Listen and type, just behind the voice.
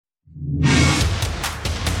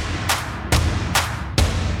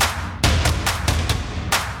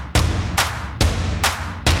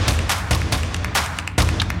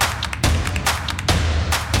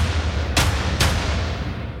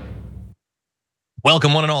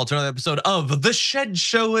Welcome, one and all, to another episode of the Shed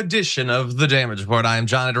Show edition of the Damage Report. I am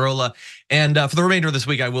John Adarola, and for the remainder of this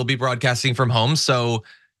week, I will be broadcasting from home. So,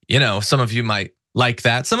 some of you might like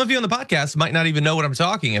that. Some of you on the podcast might not even know what I'm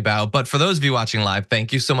talking about. But for those of you watching live,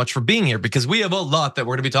 thank you so much for being here because we have a lot that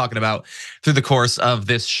we're going to be talking about through the course of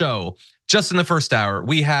this show. Just in the first hour,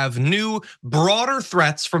 we have new, broader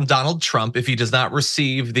threats from Donald Trump if he does not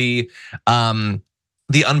receive the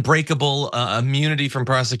unbreakable immunity from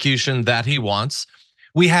prosecution that he wants.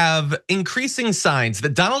 We have increasing signs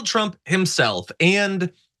that Donald Trump himself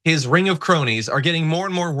and his ring of cronies are getting more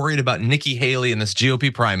and more worried about Nikki Haley in this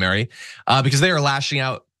GOP primary because they are lashing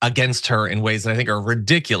out against her in ways that I think are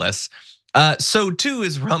ridiculous. So too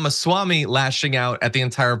is Ramaswamy lashing out at the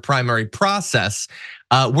entire primary process.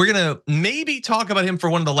 We're gonna maybe talk about him for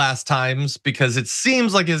one of the last times because it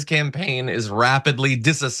seems like his campaign is rapidly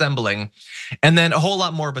disassembling. And then a whole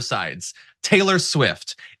lot more besides. Taylor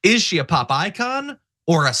Swift, is she a pop icon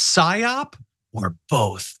or a psyop or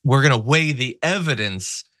both? We're gonna weigh the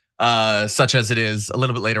evidence such as it is a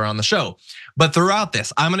little bit later on the show. But throughout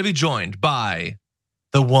this, I'm gonna be joined by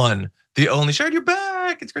the one, the only. Sharon, you're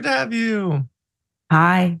back. It's great to have you.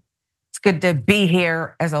 Hi. It's good to be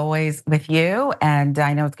here as always with you. And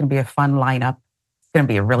I know it's going to be a fun lineup. It's going to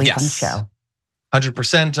be a really fun show.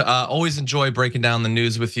 100%. Always enjoy breaking down the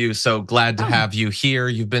news with you. So glad to have you here.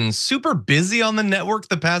 You've been super busy on the network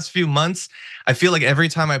the past few months. I feel like every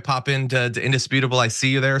time I pop into Indisputable, I see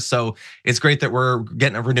you there. So it's great that we're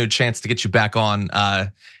getting a renewed chance to get you back on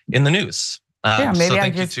in the news. Yeah, maybe I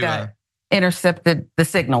just intercepted the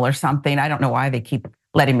signal or something. I don't know why they keep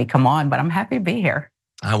letting me come on, but I'm happy to be here.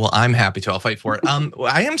 Well, I'm happy to. I'll fight for it.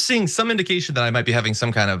 I am seeing some indication that I might be having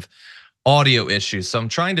some kind of audio issues, so I'm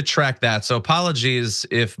trying to track that. So apologies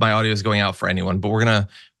if my audio is going out for anyone, but we're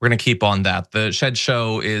gonna keep on that. The Shed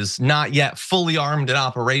Show is not yet fully armed and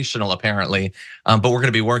operational, apparently, but we're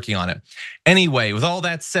gonna be working on it. Anyway, with all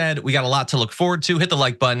that said, we got a lot to look forward to. Hit the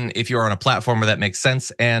like button if you're on a platform where that makes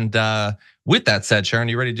sense. And with that said, Sharon,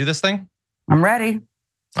 you ready to do this thing? I'm ready.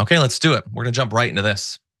 Okay, let's do it. We're gonna jump right into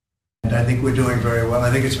this. And I think we're doing very well. I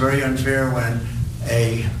think it's very unfair when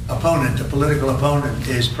a political opponent,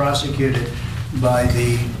 is prosecuted by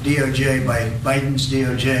the DOJ, by Biden's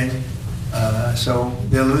DOJ. So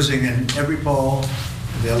they're losing in every poll.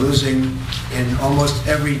 They're losing in almost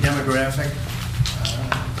every demographic.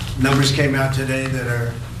 Numbers came out today that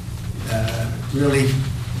are really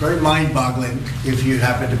very mind-boggling if you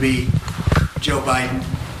happen to be Joe Biden.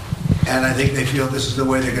 And I think they feel this is the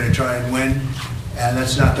way they're going to try and win. And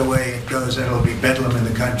that's not the way it goes. It'll be bedlam in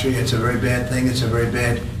the country. It's a very bad thing. It's a very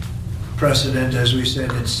bad precedent. As we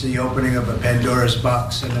said, it's the opening of a Pandora's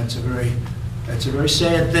box, and that's a very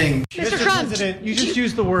sad thing. Mr. President, you just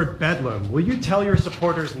used the word bedlam. Will you tell your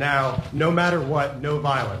supporters now, no matter what, no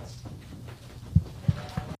violence?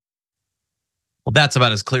 Well, that's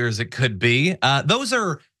about as clear as it could be. Those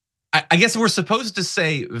are, I guess we're supposed to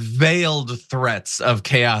say, veiled threats of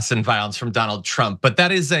chaos and violence from Donald Trump, but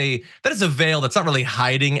that is a veil that's not really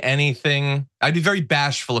hiding anything. I'd be very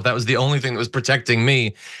bashful if that was the only thing that was protecting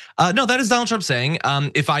me. No, that is Donald Trump saying,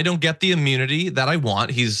 if I don't get the immunity that I want,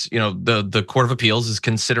 he's, the Court of Appeals is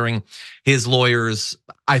considering his lawyers,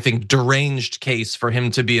 I think, deranged case for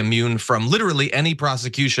him to be immune from literally any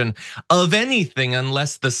prosecution of anything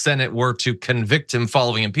unless the Senate were to convict him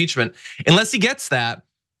following impeachment. Unless he gets that,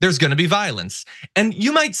 there's gonna be violence. And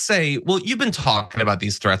you might say, well, you've been talking about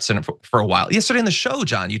these threats for a while. Yesterday in the show,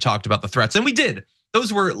 John, you talked about the threats, and we did.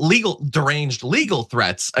 Those were deranged legal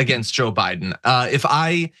threats against Joe Biden. If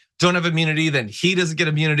I don't have immunity, then he doesn't get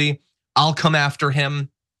immunity. I'll come after him.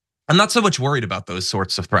 I'm not so much worried about those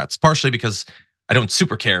sorts of threats, partially because I don't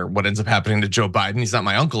super care what ends up happening to Joe Biden. He's not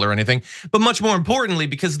my uncle or anything, but much more importantly,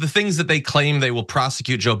 because the things that they claim they will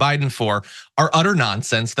prosecute Joe Biden for are utter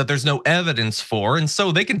nonsense that there's no evidence for. And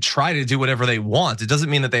so they can try to do whatever they want. It doesn't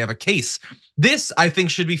mean that they have a case. This, I think,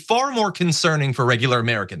 should be far more concerning for regular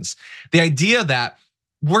Americans. The idea that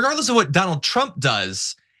regardless of what Donald Trump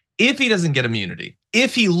does, if he doesn't get immunity,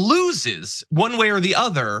 if he loses one way or the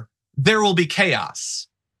other, there will be chaos.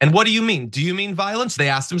 And what do you mean? Do you mean violence? They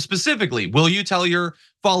asked him specifically, will you tell your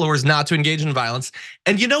followers not to engage in violence?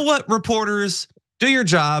 And you know what, reporters, do your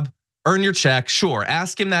job, earn your check, sure,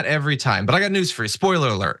 ask him that every time. But I got news for you, spoiler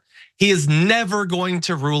alert. He is never going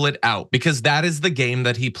to rule it out because that is the game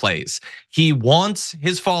that he plays. He wants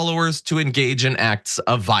his followers to engage in acts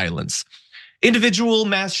of violence. Individual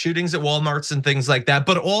mass shootings at Walmarts and things like that,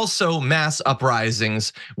 but also mass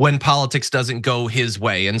uprisings when politics doesn't go his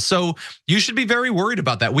way. And so you should be very worried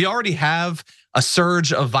about that. We already have a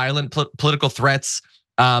surge of violent political threats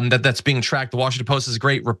that's being tracked. The Washington Post has a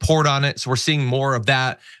great report on it. So we're seeing more of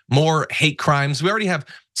that, more hate crimes. We already have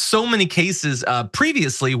so many cases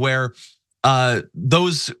previously where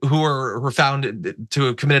those who were found to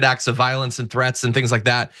have committed acts of violence and threats and things like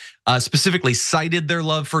that specifically cited their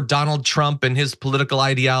love for Donald Trump and his political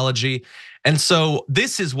ideology. And so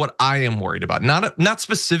this is what I am worried about. Not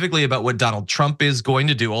specifically about what Donald Trump is going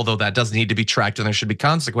to do, although that does need to be tracked and there should be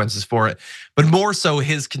consequences for it, but more so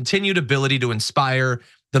his continued ability to inspire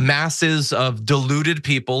the masses of deluded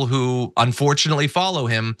people who unfortunately follow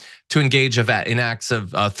him to engage in acts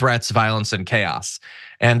of threats, violence, and chaos.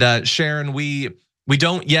 And Sharon, we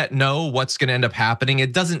don't yet know what's going to end up happening.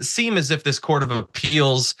 It doesn't seem as if this Court of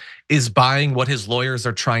Appeals is buying what his lawyers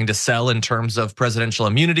are trying to sell in terms of presidential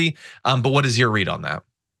immunity. But what is your read on that?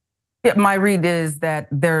 Yeah, my read is that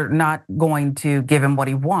they're not going to give him what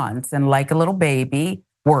he wants. And like a little baby,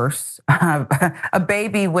 worse, a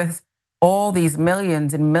baby with all these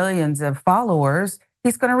millions and millions of followers,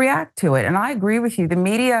 he's going to react to it. And I agree with you. The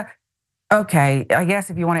media, okay, I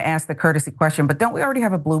guess if you want to ask the courtesy question, but don't we already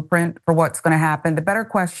have a blueprint for what's going to happen? The better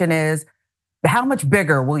question is, how much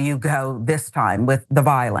bigger will you go this time with the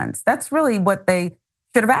violence? That's really what they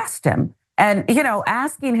should have asked him. And,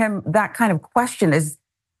 asking him that kind of question is,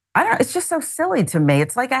 it's just so silly to me.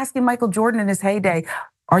 It's like asking Michael Jordan in his heyday,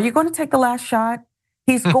 are you going to take the last shot?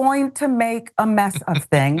 He's going to make a mess of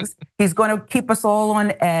things. He's going to keep us all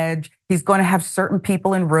on edge. He's going to have certain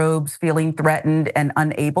people in robes feeling threatened and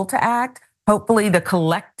unable to act. Hopefully the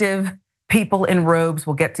collective people in robes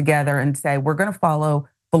will get together and say, we're going to follow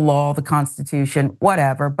the law, the Constitution,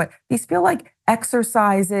 whatever. But these feel like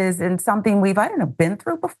exercises in something we've, been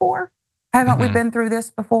through before. Haven't we been through this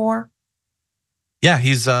before? Yeah,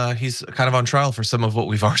 he's kind of on trial for some of what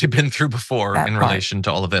we've already been through before in relation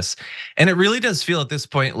to all of this. And it really does feel at this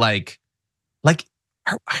point like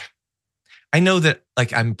I know that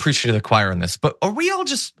I'm preaching to the choir on this, but are we all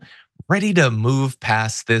just ready to move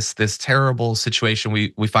past this terrible situation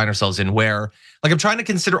we find ourselves in, where I'm trying to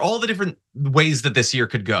consider all the different ways that this year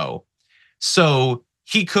could go. So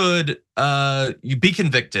he could be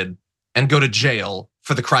convicted and go to jail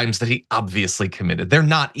for the crimes that he obviously committed. They're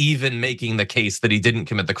not even making the case that he didn't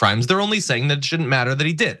commit the crimes. They're only saying that it shouldn't matter that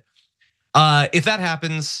he did. If that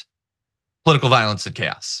happens, political violence and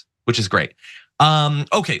chaos, which is great.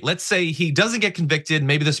 Okay, let's say he doesn't get convicted.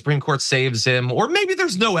 Maybe the Supreme Court saves him, or maybe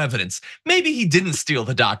there's no evidence. Maybe he didn't steal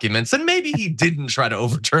the documents, and maybe he didn't try to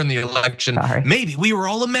overturn the election. Sorry. Maybe we were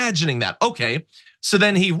all imagining that. Okay, so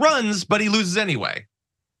then he runs, but he loses anyway.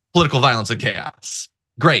 Political violence and chaos.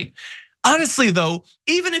 Great. Honestly, though,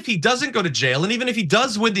 even if he doesn't go to jail, and even if he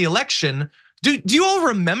does win the election, do you all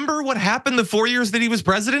remember what happened the 4 years that he was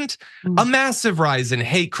president? A massive rise in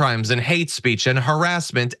hate crimes and hate speech and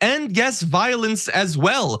harassment, and yes, violence as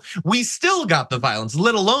well. We still got the violence,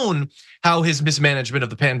 let alone how his mismanagement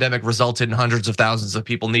of the pandemic resulted in hundreds of thousands of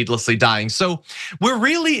people needlessly dying. So we're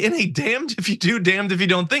really in a damned if you do, damned if you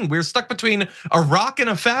don't thing. We're stuck between a rock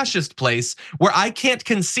and a fascist place where I can't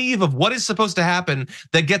conceive of what is supposed to happen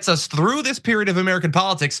that gets us through this period of American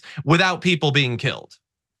politics without people being killed.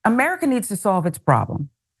 America needs to solve its problem.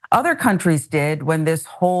 Other countries did when this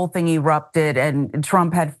whole thing erupted, and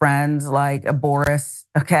Trump had friends like Boris,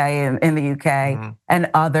 in the UK, and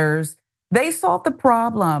others. They solved the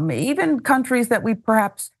problem. Even countries that we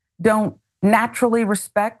perhaps don't naturally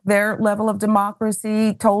respect their level of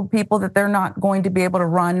democracy told people that they're not going to be able to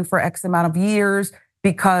run for X amount of years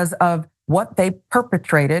because of what they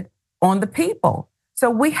perpetrated on the people. So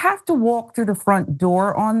we have to walk through the front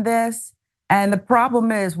door on this. And the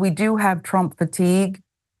problem is we do have Trump fatigue.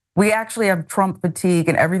 We actually have Trump fatigue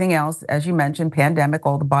and everything else, as you mentioned, pandemic,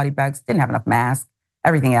 all the body bags, didn't have enough masks,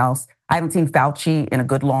 everything else. I haven't seen Fauci in a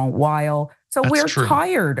good long while. So we're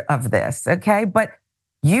tired of this, okay? But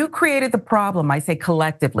you created the problem, I say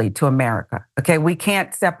collectively, to America, okay? We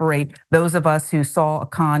can't separate those of us who saw a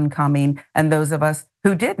con coming and those of us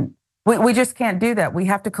who didn't. We just can't do that. We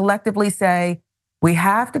have to collectively say, we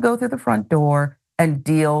have to go through the front door and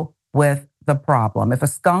deal with the problem. If a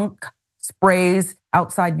skunk sprays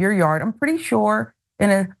outside your yard, I'm pretty sure in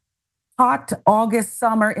a hot August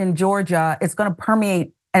summer in Georgia, it's going to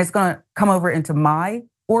permeate and it's going to come over into my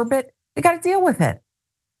orbit. You got to deal with it.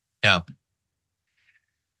 Yeah.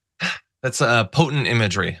 That's a potent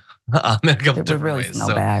imagery in a couple different really ways.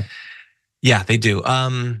 Smell bad. Yeah, they do.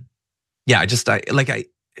 Yeah,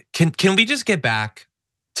 can we just get back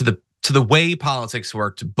to the way politics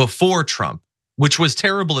worked before Trump, which was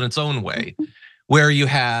terrible in its own way, where you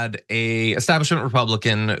had a establishment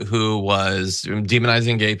Republican who was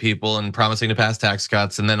demonizing gay people and promising to pass tax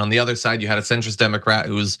cuts. And then on the other side, you had a centrist Democrat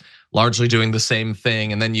who was largely doing the same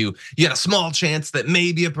thing. And then you had a small chance that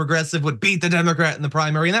maybe a progressive would beat the Democrat in the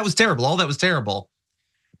primary. And that was terrible. All that was terrible.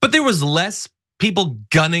 But there was less people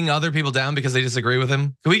gunning other people down because they disagree with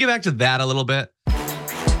him. Can we get back to that a little bit?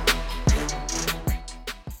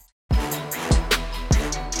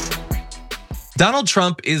 Donald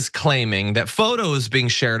Trump is claiming that photos being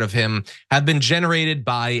shared of him have been generated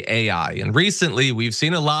by AI. And recently we've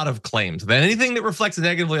seen a lot of claims that anything that reflects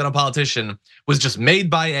negatively on a politician was just made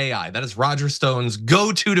by AI. That is Roger Stone's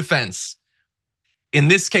go-to defense. In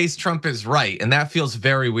this case, Trump is right, and that feels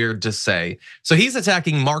very weird to say. So he's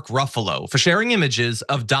attacking Mark Ruffalo for sharing images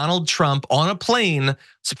of Donald Trump on a plane,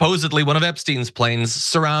 supposedly one of Epstein's planes,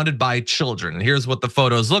 surrounded by children. And here's what the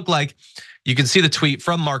photos look like. You can see the tweet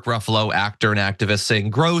from Mark Ruffalo, actor and activist, saying,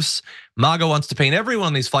 "Gross, MAGA wants to paint everyone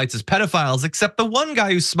on these flights as pedophiles except the one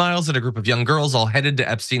guy who smiles at a group of young girls all headed to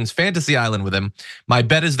Epstein's fantasy island with him. My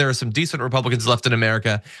bet is there are some decent Republicans left in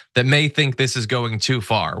America that may think this is going too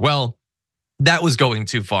far." Well, that was going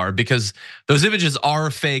too far because those images are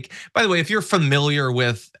fake. By the way, if you're familiar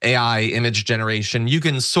with AI image generation, you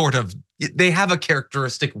can they have a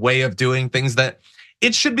characteristic way of doing things that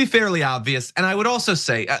it should be fairly obvious. And I would also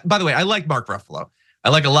say, by the way, I like Mark Ruffalo. I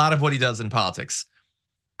like a lot of what he does in politics.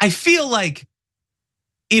 I feel like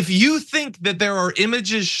if you think that there are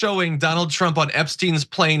images showing Donald Trump on Epstein's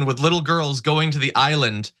plane with little girls going to the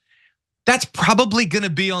island, that's probably gonna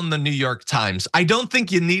be on the New York Times. I don't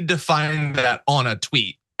think you need to find that on a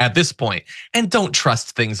tweet at this point. And don't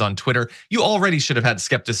trust things on Twitter. You already should have had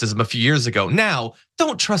skepticism a few years ago. Now,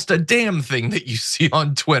 don't trust a damn thing that you see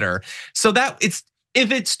on Twitter. So if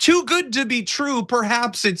it's too good to be true,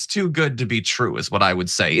 perhaps it's too good to be true, is what I would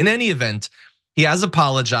say. In any event, he has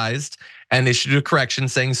apologized and issued a correction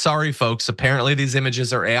saying, "Sorry, folks, apparently these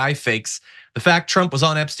images are AI fakes. The fact Trump was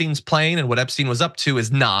on Epstein's plane and what Epstein was up to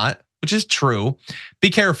is not," which is true. Be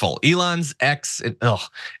careful. Elon's X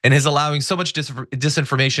and his allowing so much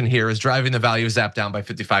disinformation here is driving the value of Zap down by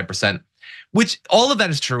 55%, which all of that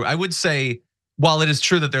is true. I would say, while it is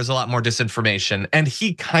true that there's a lot more disinformation and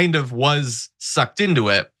he kind of was sucked into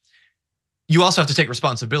it, you also have to take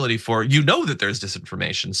responsibility for, that there's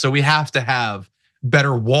disinformation. So we have to have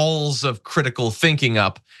better walls of critical thinking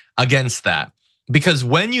up against that. Because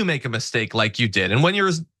when you make a mistake like you did, and when you're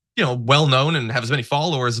as well known and have as many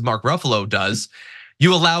followers as Mark Ruffalo does,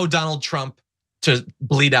 you allow Donald Trump to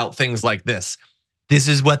bleed out things like this. "This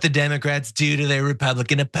is what the Democrats do to their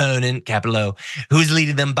Republican opponent, capital O, who's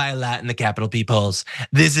leading them by a lot in the Capitol P polls.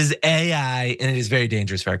 This is AI and it is very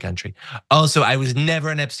dangerous for our country. Also, I was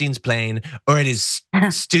never on Epstein's plane, or it is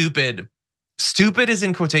stupid." Stupid is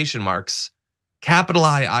in quotation marks, capital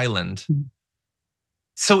I island.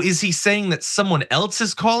 So is he saying that someone else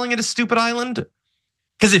is calling it a stupid island?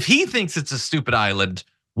 Because if he thinks it's a stupid island,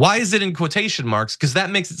 why is it in quotation marks? Because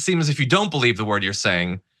that makes it seem as if you don't believe the word you're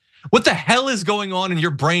saying. What the hell is going on in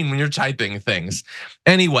your brain when you're typing things?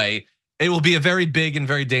 Anyway, it will be a very big and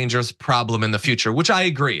very dangerous problem in the future, which I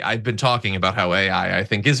agree. I've been talking about how AI, I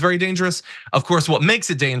think, is very dangerous. Of course, what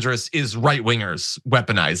makes it dangerous is right-wingers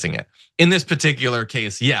weaponizing it. In this particular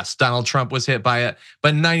case, yes, Donald Trump was hit by it,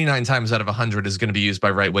 but 99 times out of 100 is gonna be used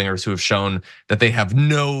by right-wingers who have shown that they have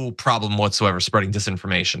no problem whatsoever spreading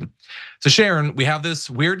disinformation. So Sharon, we have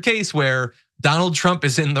this weird case where Donald Trump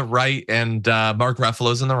is in the right and Mark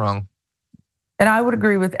Ruffalo's in the wrong. And I would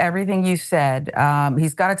agree with everything you said.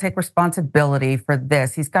 He's got to take responsibility for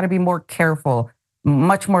this. He's got to be more careful,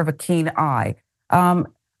 much more of a keen eye.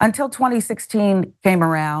 Until 2016 came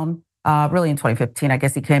around, really in 2015, I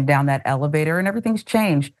guess he came down that elevator and everything's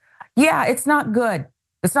changed. Yeah, it's not good.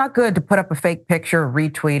 It's not good to put up a fake picture,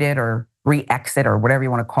 retweet it, or re-exit, or whatever you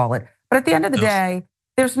want to call it. But at the end of the day,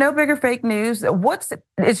 there's no bigger fake news.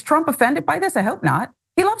 Is Trump offended by this? I hope not.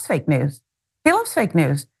 He loves fake news. He loves fake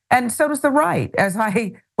news. And so does the right, as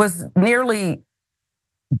I was nearly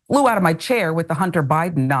flew out of my chair with the Hunter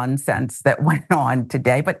Biden nonsense that went on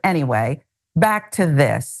today. But anyway, back to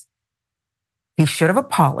this. He should have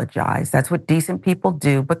apologized. That's what decent people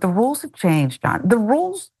do. But the rules have changed, John. The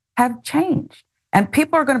rules have changed. And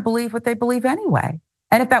people are going to believe what they believe anyway.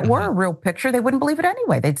 And if that were a real picture, they wouldn't believe it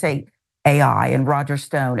anyway. They'd say AI and Roger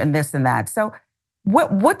Stone and this and that. So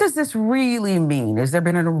what does this really mean? Has there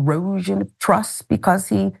been an erosion of trust because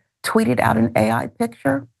he tweeted out an AI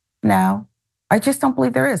picture? No, I just don't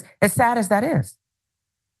believe there is, as sad as that is.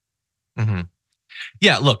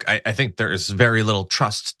 Yeah, look, I think there is very little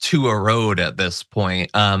trust to erode at this point.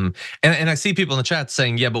 And I see people in the chat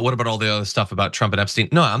saying, yeah, but what about all the other stuff about Trump and Epstein?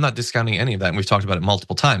 No, I'm not discounting any of that. And we've talked about it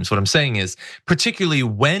multiple times. What I'm saying is, particularly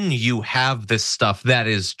when you have this stuff that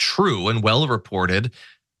is true and well reported,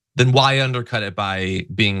 then why undercut it by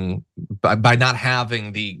not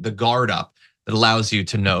having the guard up that allows you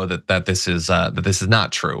to know that this is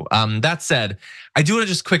not true. That said, I do want to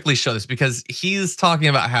just quickly show this because he's talking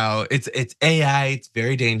about how it's AI, it's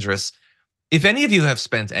very dangerous. If any of you have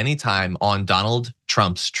spent any time on Donald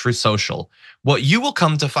Trump's Truth Social, what you will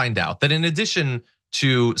come to find out that in addition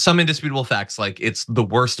to some indisputable facts like it's the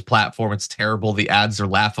worst platform, it's terrible, the ads are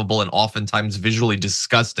laughable and oftentimes visually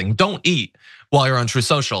disgusting. Don't eat while you're on Truth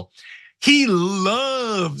Social. He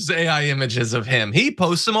loves AI images of him. He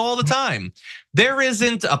posts them all the time. There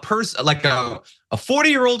isn't a person like a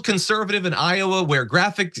 40-year-old conservative in Iowa where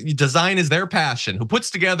graphic design is their passion, who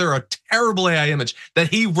puts together a terrible AI image that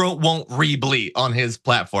he won't re-bleat on his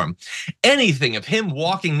platform. Anything of him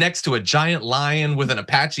walking next to a giant lion with an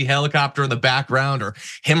Apache helicopter in the background, or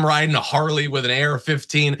him riding a Harley with an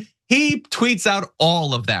AR-15, he tweets out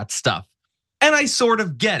all of that stuff. And I sort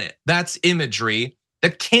of get it. That's imagery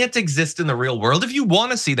that can't exist in the real world. If you want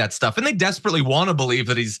to see that stuff, and they desperately want to believe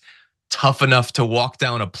that he's tough enough to walk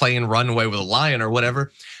down a plane runway with a lion or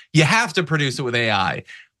whatever, you have to produce it with AI.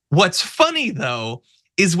 What's funny though,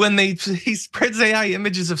 is when he spreads AI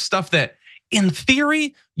images of stuff that in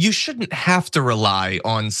theory, you shouldn't have to rely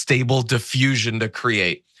on stable diffusion to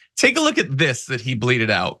create. Take a look at this that he bleated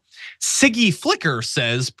out. Siggy Flicker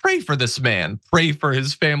says, pray for this man, pray for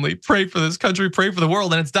his family, pray for this country, pray for the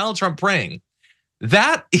world. And it's Donald Trump praying.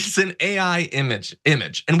 That is an AI image.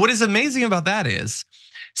 And what is amazing about that is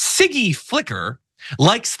Siggy Flicker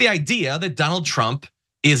likes the idea that Donald Trump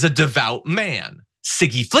is a devout man.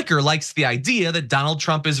 Siggy Flicker likes the idea that Donald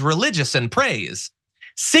Trump is religious and prays.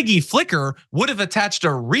 Siggy Flicker would have attached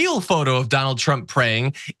a real photo of Donald Trump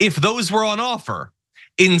praying if those were on offer.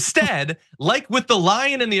 Instead, like with the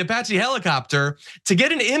lion and the Apache helicopter, to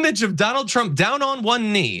get an image of Donald Trump down on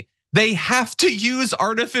one knee, they have to use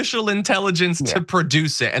artificial intelligence to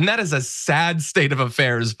produce it. And that is a sad state of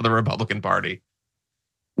affairs for the Republican Party.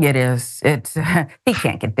 It is. He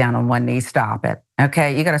can't get down on one knee. Stop it.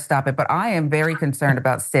 Okay, you got to stop it. But I am very concerned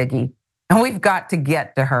about Siggy, and we've got to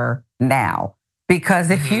get to her now because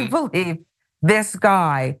if you believe this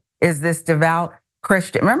guy is this devout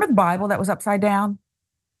Christian, remember the Bible that was upside down?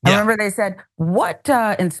 Yeah. I remember they said, "What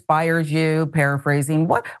inspires you?" Paraphrasing,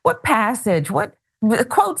 what passage? What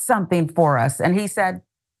quote something for us? And he said,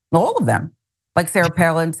 all of them. Like Sarah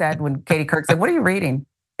Palin said when Katie Couric said, "What are you reading?"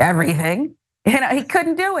 Everything. He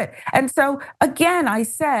couldn't do it. And so again, I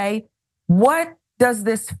say, what does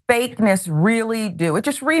this fakeness really do? It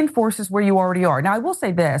just reinforces where you already are. Now, I will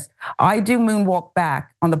say this. I do moonwalk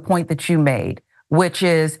back on the point that you made, which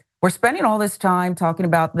is we're spending all this time talking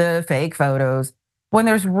about the fake photos when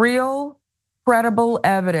there's real credible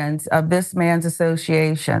evidence of this man's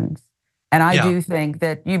associations. And I do think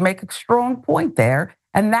that you make a strong point there.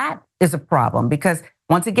 And that is a problem because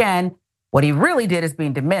once again, what he really did is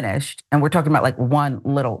being diminished. And we're talking about like one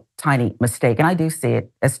little tiny mistake. And I do see it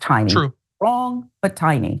as tiny. True. Wrong, but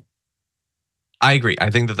tiny. I agree. I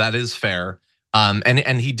think that is fair.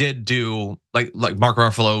 And he did do, like Mark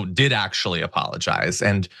Ruffalo did actually apologize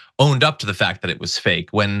and owned up to the fact that it was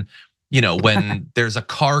fake when there's a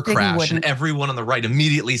car crash and everyone on the right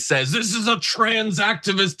immediately says, this is a trans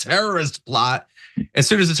activist terrorist plot. As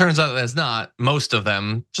soon as it turns out that it's not, most of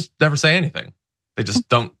them just never say anything. They just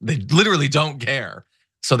don't, they literally don't care.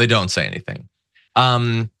 So they don't say anything.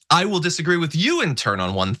 I will disagree with you in turn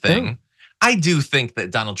on one thing. I do think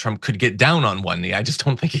that Donald Trump could get down on one knee. I just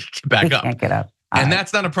don't think he can get back up. Can't get up. And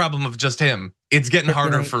that's not a problem of just him. It's getting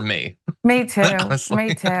harder for me. Me too,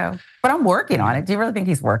 me too. But I'm working on it. Do you really think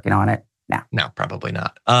he's working on it? No, probably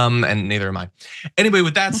not. And neither am I. Anyway,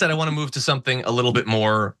 with that said, I want to move to something a little bit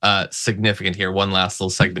more significant here. One last little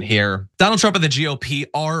segment here. Donald Trump and the GOP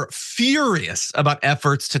are furious about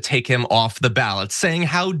efforts to take him off the ballot, saying,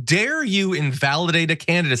 how dare you invalidate a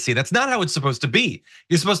candidacy? That's not how it's supposed to be.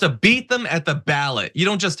 You're supposed to beat them at the ballot. You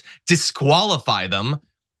don't just disqualify them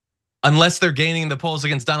unless they're gaining the polls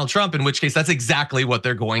against Donald Trump, in which case that's exactly what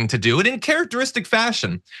they're going to do. And in characteristic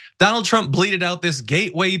fashion, Donald Trump bleated out this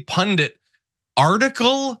Gateway Pundit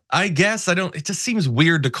article, I guess. It just seems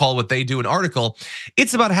weird to call what they do an article.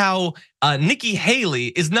 It's about how Nikki Haley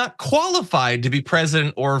is not qualified to be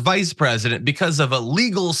president or vice president because of a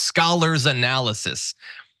legal scholar's analysis.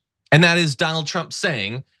 And that is Donald Trump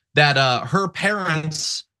saying that her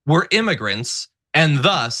parents were immigrants and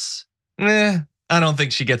thus, I don't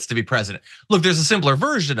think she gets to be president. Look, there's a simpler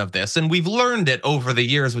version of this, and we've learned it over the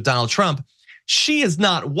years with Donald Trump. She is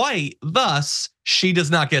not white, thus she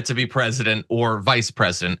does not get to be president or vice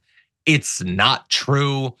president. It's not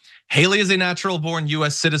true. Haley is a natural-born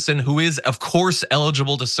US citizen who is, of course,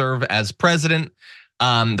 eligible to serve as president.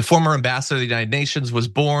 The former ambassador of the United Nations was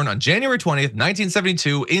born on January 20th,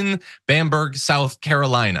 1972 in Bamberg, South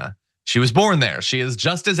Carolina. She was born there. She is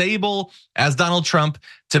just as able as Donald Trump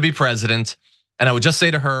to be president. And I would just say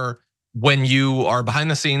to her, when you are behind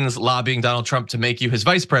the scenes lobbying Donald Trump to make you his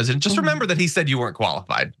vice president, just remember that he said you weren't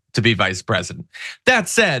qualified to be vice president. That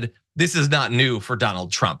said, this is not new for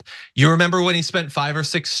Donald Trump. You remember when he spent 5 or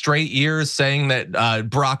 6 straight years saying that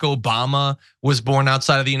Barack Obama was born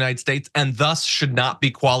outside of the United States and thus should not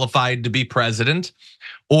be qualified to be president?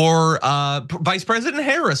 Or Vice President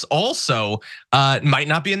Harris also might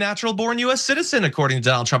not be a natural-born US citizen, according to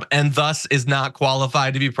Donald Trump, and thus is not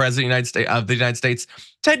qualified to be president of the United States.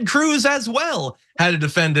 Ted Cruz as well had to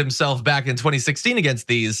defend himself back in 2016 against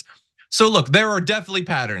these. So look, there are definitely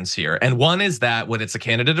patterns here. And one is that when it's a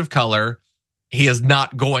candidate of color, he is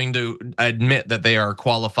not going to admit that they are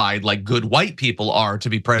qualified like good white people are to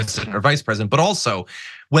be president or vice president. But also,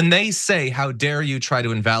 when they say, how dare you try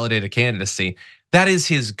to invalidate a candidacy, that is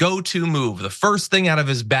his go-to move. The first thing out of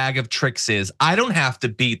his bag of tricks is, I don't have to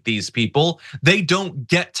beat these people. They don't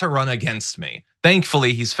get to run against me.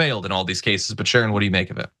 Thankfully, he's failed in all these cases. But Sharon, what do you make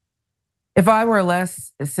of it? If I were a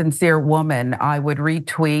less sincere woman, I would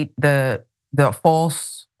retweet the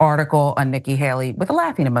false article on Nikki Haley with a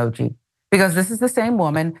laughing emoji, because this is the same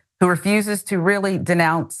woman who refuses to really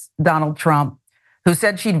denounce Donald Trump, who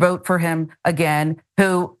said she'd vote for him again,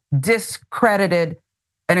 who discredited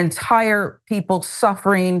an entire people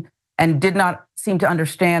suffering and did not seem to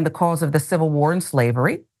understand the cause of the Civil War and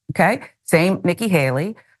slavery. Okay, same Nikki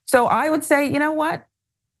Haley. So I would say, you know what?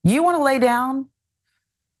 You want to lay down,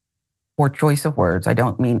 or choice of words, I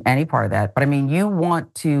don't mean any part of that, but I mean, you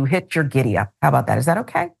want to hit your giddy up. How about that? Is that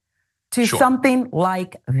okay? To Sure. Something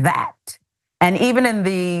like that. And even in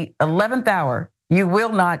the 11th hour, you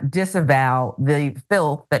will not disavow the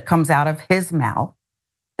filth that comes out of his mouth.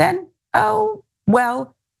 Then, oh,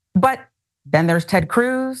 well, but then there's Ted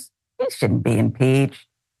Cruz. He shouldn't be impeached.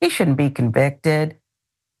 He shouldn't be convicted.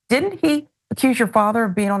 Didn't he accuse your father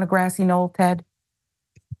of being on a grassy knoll, Ted?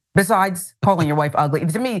 Besides calling your wife ugly.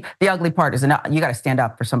 To me, the ugly part is enough. You got to stand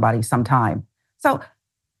up for somebody sometime. So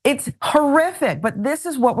it's horrific, but this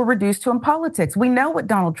is what we're reduced to in politics. We know what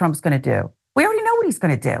Donald Trump's going to do. We already know what he's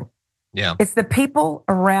going to do. Yeah. It's the people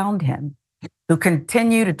around him who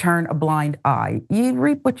continue to turn a blind eye. You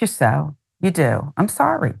reap what you sow. You do. I'm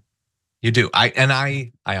sorry. You do.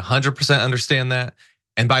 I 100% understand that.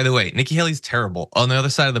 And by the way, Nikki Haley's terrible. On the other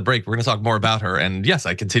side of the break, we're going to talk more about her. And yes,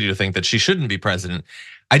 I continue to think that she shouldn't be president.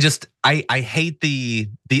 I hate the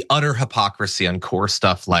utter hypocrisy on core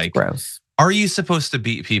stuff like, Gross. Are you supposed to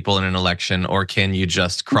beat people in an election, or can you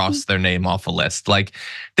just cross their name off a list? Like,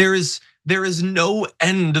 there is no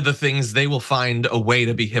end to the things they will find a way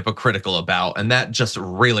to be hypocritical about. And that just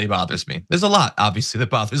really bothers me. There's a lot, obviously, that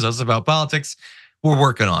bothers us about politics. We're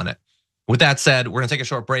working on it. With that said, we're gonna take a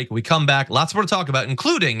short break. When we come back, lots more to talk about,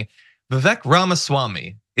 including Vivek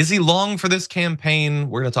Ramaswamy. Is he long for this campaign?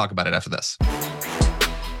 We're gonna talk about it after this.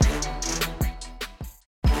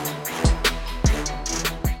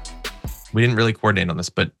 We didn't really coordinate on this,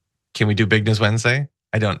 but can we do Big News Wednesday?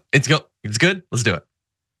 I don't. It's good. Let's do it.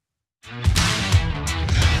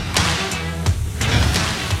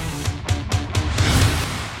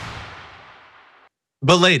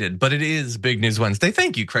 Belated, but it is Big News Wednesday.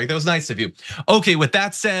 Thank you, Craig. That was nice of you. Okay, with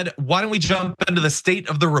that said, why don't we jump into the state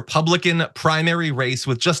of the Republican primary race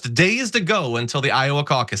with just days to go until the Iowa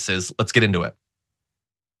caucuses. Let's get into it.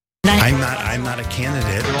 I'm not a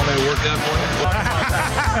candidate.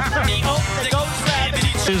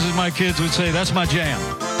 As my kids would say, that's my jam.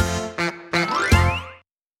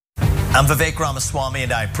 I'm Vivek Ramaswamy,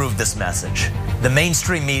 and I approve this message. The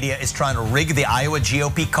mainstream media is trying to rig the Iowa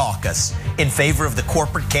GOP caucus in favor of the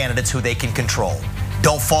corporate candidates who they can control.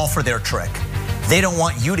 Don't fall for their trick. They don't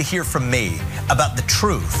want you to hear from me about the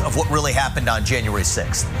truth of what really happened on January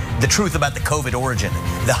 6th, the truth about the COVID origin,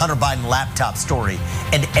 the Hunter Biden laptop story,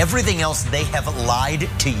 and everything else they have lied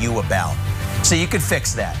to you about. So you can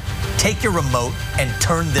fix that. Take your remote and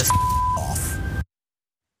turn this off.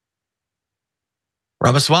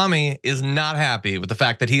 Ramaswamy is not happy with the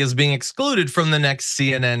fact that he is being excluded from the next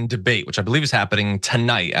CNN debate, which I believe is happening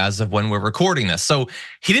tonight as of when we're recording this. So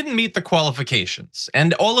he didn't meet the qualifications.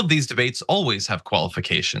 And all of these debates always have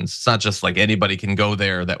qualifications. It's not just like anybody can go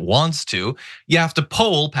there that wants to. You have to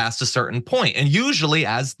poll past a certain point. And usually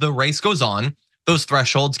as the race goes on, those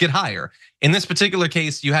thresholds get higher. In this particular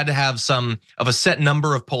case, you had to have some of a set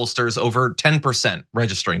number of pollsters, over 10%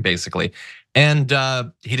 registering basically. And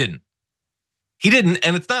he didn't. He didn't,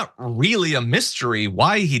 and it's not really a mystery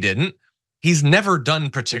why he didn't. He's never done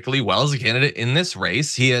particularly well as a candidate in this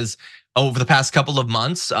race. He has, over the past couple of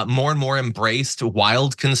months, more and more embraced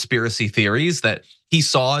wild conspiracy theories that he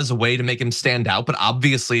saw as a way to make him stand out, but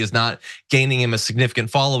obviously is not gaining him a significant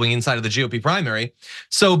following inside of the GOP primary.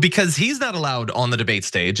 So because he's not allowed on the debate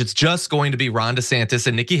stage, it's just going to be Ron DeSantis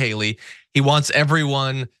and Nikki Haley. He wants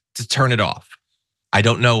everyone to turn it off. I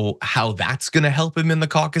don't know how that's gonna help him in the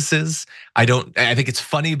caucuses. I think it's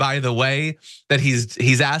funny, by the way, that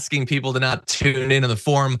he's asking people to not tune in the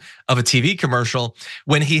form of a TV commercial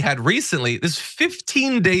when he had recently, this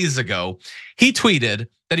 15 days ago, he tweeted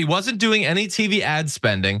that he wasn't doing any TV ad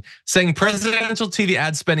spending, saying presidential TV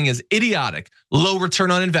ad spending is idiotic, low return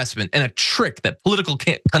on investment, and a trick that political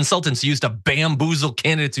consultants use to bamboozle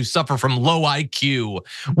candidates who suffer from low IQ.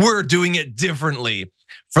 We're doing it differently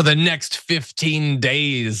for the next 15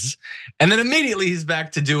 days. And then immediately he's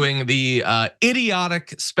back to doing the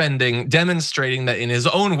idiotic spending, demonstrating that in his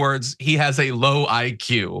own words, he has a low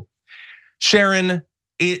IQ. Sharon,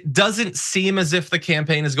 it doesn't seem as if the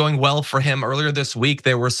campaign is going well for him. Earlier this week,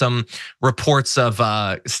 there were some reports of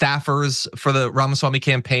staffers for the Ramaswamy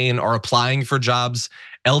campaign are applying for jobs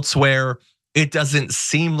elsewhere. It doesn't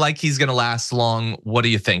seem like he's gonna last long. What do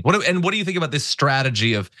you think? What do you think about this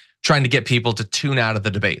strategy of trying to get people to tune out of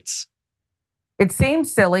the debates? It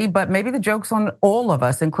seems silly, but maybe the joke's on all of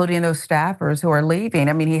us, including those staffers who are leaving.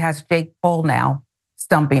 I mean, he has Jake Paul now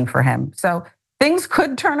stumping for him. So things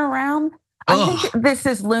could turn around. I think this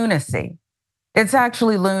is lunacy. It's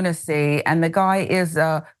actually lunacy. And the guy is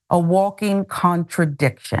a walking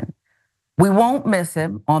contradiction. We won't miss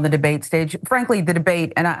him on the debate stage. Frankly, the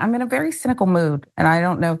debate, and I'm in a very cynical mood, and I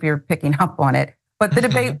don't know if you're picking up on it, but the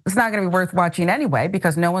debate is not going to be worth watching anyway,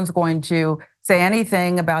 because no one's going to say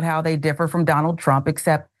anything about how they differ from Donald Trump,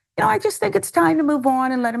 except, I just think it's time to move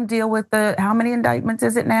on and let him deal with how many indictments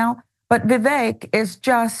is it now? But Vivek is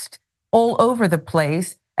just all over the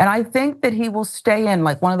place. And I think that he will stay in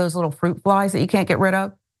like one of those little fruit flies that you can't get rid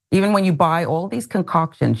of. Even when you buy all these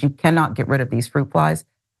concoctions, you cannot get rid of these fruit flies.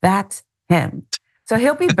 That's him. So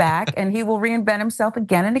he'll be back and he will reinvent himself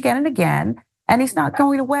again and again and again. And he's not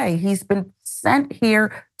going away. He's been sent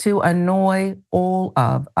here to annoy all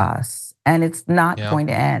of us. And it's not going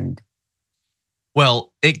to end.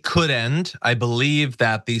 Well, it could end. I believe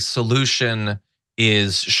that the solution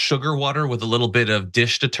is sugar water with a little bit of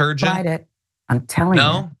dish detergent. Tried it. I'm telling you.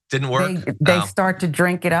 No, didn't work. They start to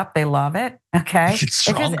drink it up. They love it. Okay. It's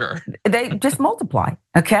stronger. They just multiply.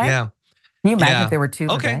 Okay. Yeah. Can you imagine if there were two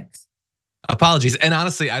Viveks? Apologies. And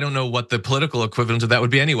honestly, I don't know what the political equivalent of that would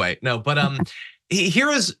be anyway. No, but here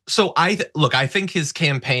is, so I think his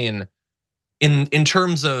campaign in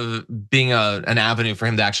terms of being an avenue for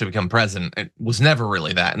him to actually become president, it was never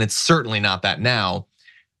really that. And it's certainly not that now.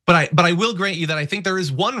 But I will grant you that I think there is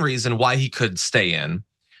one reason why he could stay in.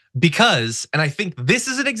 Because, and I think this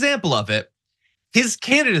is an example of it, his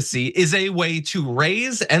candidacy is a way to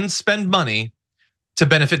raise and spend money to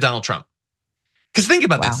benefit Donald Trump. Because think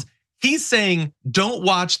about this. He's saying, don't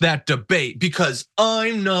watch that debate because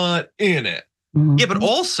I'm not in it. Yeah, but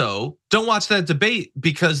also don't watch that debate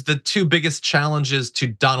because the two biggest challenges to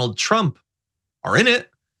Donald Trump are in it.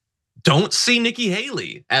 Don't see Nikki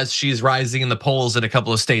Haley as she's rising in the polls in a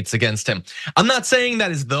couple of states against him. I'm not saying that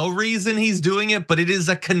is the reason he's doing it, but it is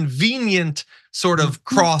a convenient sort of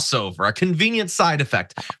crossover, a convenient side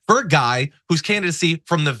effect for a guy whose candidacy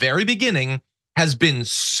from the very beginning has been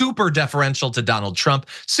super deferential to Donald Trump,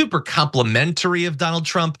 super complimentary of Donald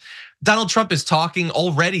Trump. Donald Trump is talking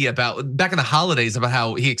already about, back in the holidays, about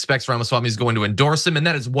how he expects Ramaswamy is going to endorse him, and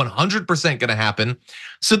that is 100% gonna happen.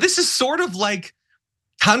 So this is sort of like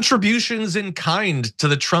contributions in kind to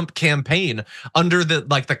the Trump campaign under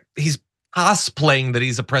he's cosplaying that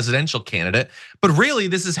he's a presidential candidate, but really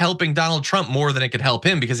this is helping Donald Trump more than it could help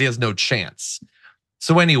him because he has no chance.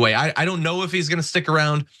 So anyway, I don't know if he's gonna stick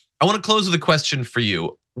around. I wanna close with a question for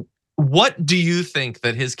you. What do you think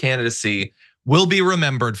that his candidacy will be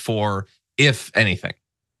remembered for, if anything?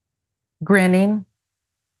 Grinning.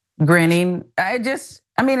 I mean,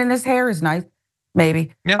 and his hair is nice.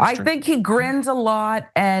 Maybe. Yeah, I think he grins a lot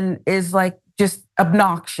and is like just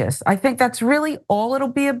obnoxious. I think that's really all it'll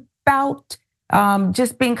be about,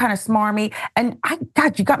 just being kind of smarmy. And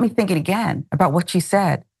God, you got me thinking again about what she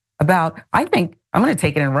said about, I think I'm gonna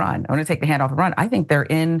take it and run. I'm gonna take the handoff and run. I think they're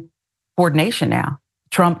in coordination now.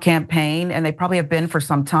 Trump campaign, and they probably have been for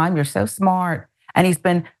some time. You're so smart. And he's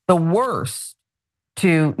been the worst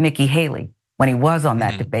to Nikki Haley. when he was on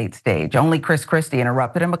that debate stage. Only Chris Christie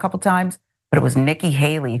interrupted him a couple times, but it was Nikki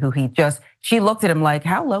Haley who she looked at him like,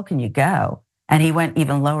 how low can you go? And he went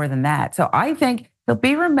even lower than that. So I think he'll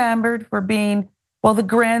be remembered for being, well, the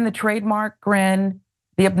grin, the trademark grin,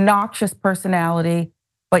 the obnoxious personality.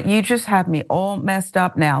 But you just have me all messed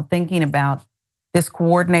up now thinking about this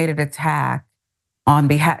coordinated attack on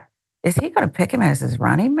behalf. Is he going to pick him as his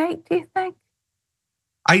running mate, do you think?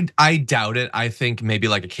 I doubt it. I think maybe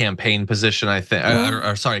like a campaign position, a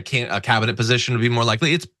cabinet position would be more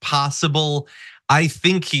likely. It's possible. I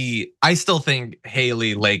still think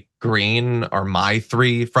Haley, Lake, Green are my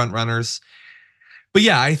 3 front runners. But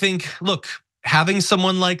yeah, I think, look, having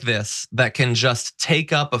someone like this that can just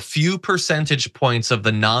take up a few percentage points of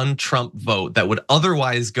the non-Trump vote that would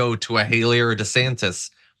otherwise go to a Haley or a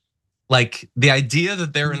DeSantis, like the idea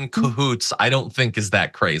that they're in cahoots, I don't think is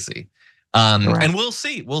that crazy. And we'll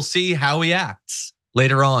see how he acts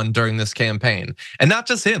later on during this campaign. And not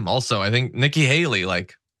just him, also, I think Nikki Haley,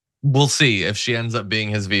 like, we'll see if she ends up being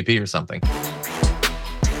his VP or something.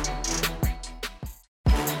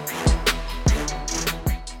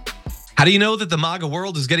 How do you know that the MAGA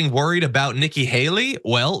world is getting worried about Nikki Haley?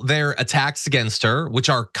 Well, their attacks against her, which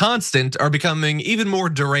are constant, are becoming even more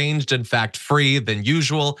deranged and fact-free than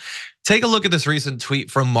usual. Take a look at this recent tweet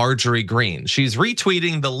from Marjorie Greene. She's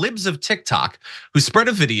retweeting the libs of TikTok who spread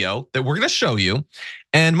a video that we're gonna show you.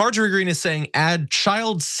 And Marjorie Greene is saying, add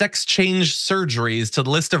child sex change surgeries to the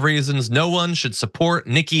list of reasons no one should support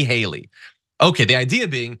Nikki Haley. Okay, the idea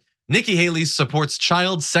being Nikki Haley supports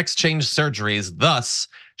child sex change surgeries, thus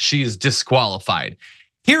she is disqualified.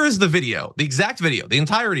 Here is the video, the exact video, the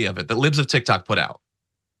entirety of it that libs of TikTok put out.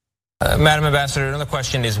 Madam Ambassador, another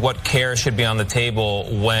question is what care should be on the table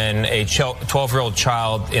when a 12-year-old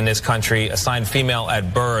child in this country assigned female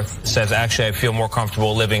at birth says, actually, I feel more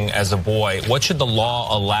comfortable living as a boy. What should the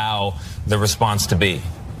law allow the response to be?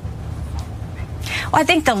 Well, I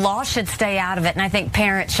think the law should stay out of it, and I think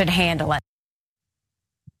parents should handle it.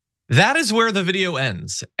 That is where the video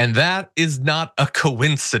ends, and that is not a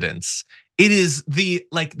coincidence. It is the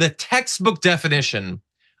textbook definition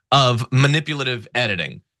of manipulative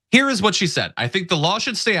editing. Here is what she said. I think the law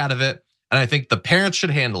should stay out of it, and I think the parents should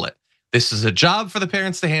handle it. This is a job for the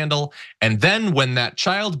parents to handle, and then when that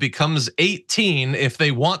child becomes 18, if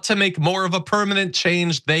they want to make more of a permanent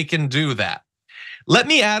change, they can do that. Let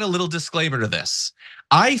me add a little disclaimer to this.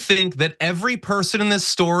 I think that every person in this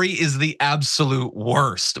story is the absolute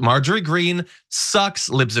worst. Marjorie Greene sucks.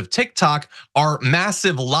 Libs of TikTok are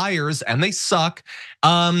massive liars and they suck.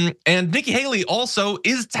 And Nikki Haley also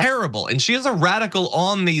is terrible and she is a radical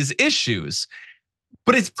on these issues.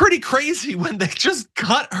 But it's pretty crazy when they just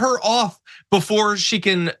cut her off before she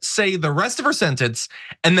can say the rest of her sentence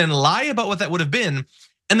and then lie about what that would have been.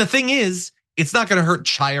 And the thing is, it's not gonna hurt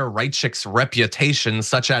Chaya Raichik's reputation,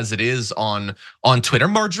 such as it is on Twitter.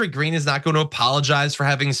 Marjorie Greene is not going to apologize for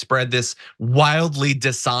having spread this wildly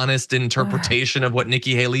dishonest interpretation of what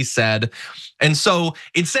Nikki Haley said. And so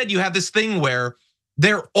instead you have this thing where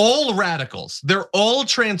they're all radicals, they're all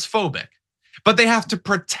transphobic, but they have to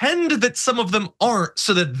pretend that some of them aren't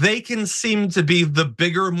so that they can seem to be the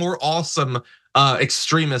bigger, more awesome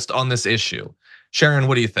extremist on this issue. Sharon,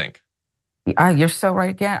 what do you think? You're so right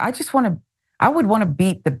again. I would want to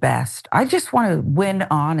beat the best. I just want to win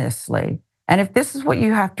honestly. And if this is what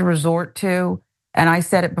you have to resort to, and I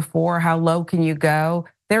said it before, how low can you go?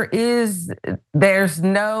 There's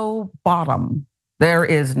no bottom. There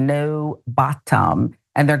is no bottom.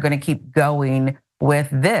 And they're going to keep going with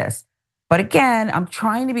this. But again, I'm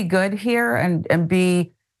trying to be good here and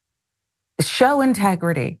show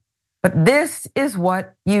integrity. But this is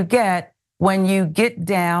what you get when you get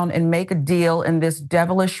down and make a deal in this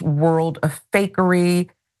devilish world of fakery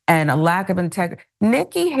and a lack of integrity.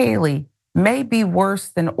 Nikki Haley may be worse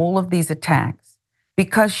than all of these attacks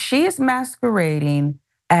because she is masquerading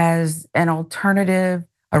as an alternative,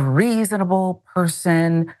 a reasonable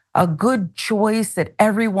person, a good choice that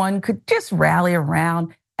everyone could just rally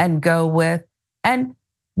around and go with. And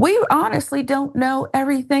we honestly don't know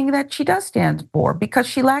everything that she does stand for because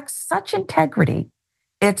she lacks such integrity.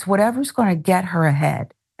 It's whatever's going to get her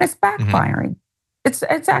ahead. It's backfiring. It's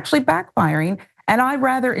actually backfiring. And I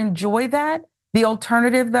rather enjoy that. The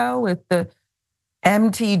alternative, though, with the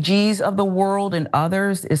MTGs of the world and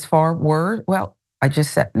others is far worse. Well, I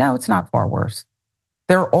just said, no, it's not far worse.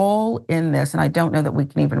 They're all in this, and I don't know that we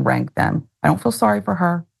can even rank them. I don't feel sorry for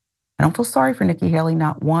her. I don't feel sorry for Nikki Haley,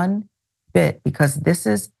 not one bit, because this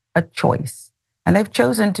is a choice. And they've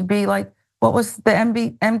chosen to be like, what was the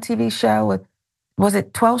MTV show with was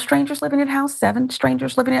it 12 strangers living in a house, 7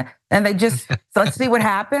 strangers living in it? And they just, so let's see what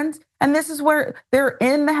happens. And this is where they're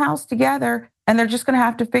in the house together and they're just gonna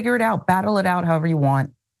have to figure it out, battle it out however you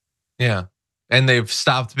want. Yeah, and they've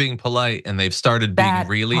stopped being polite and they've started being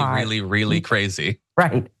really crazy.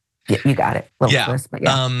 Right, you got it. Yeah.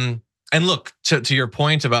 And look, to your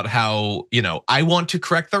point about how, I want to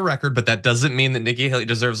correct the record, but that doesn't mean that Nikki Haley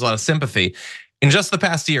deserves a lot of sympathy. In just the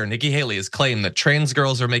past year, Nikki Haley has claimed that trans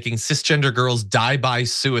girls are making cisgender girls die by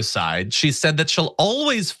suicide. She said that she'll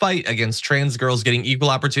always fight against trans girls getting equal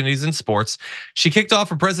opportunities in sports. She kicked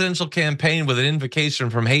off a presidential campaign with an invocation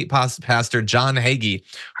from hate pastor John Hagee,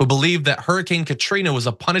 who believed that Hurricane Katrina was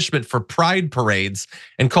a punishment for pride parades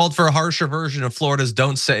and called for a harsher version of Florida's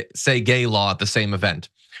Don't Say Gay law at the same event.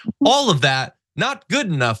 All of that, not good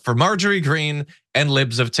enough for Marjorie Greene and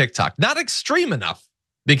libs of TikTok. Not extreme enough,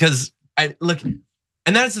 because and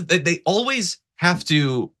that's, they always have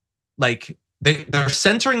to, they're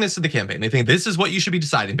centering this in the campaign. They think this is what you should be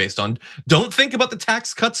deciding based on. Don't think about the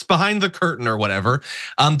tax cuts behind the curtain or whatever.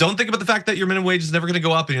 Don't think about the fact that your minimum wage is never gonna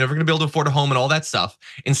go up and you're never gonna be able to afford a home and all that stuff.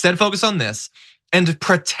 Instead, focus on this and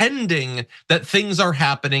pretending that things are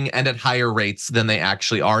happening and at higher rates than they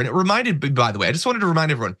actually are. And it reminded me, by the way, I just wanted to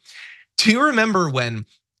remind everyone, do you remember when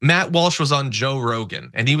Matt Walsh was on Joe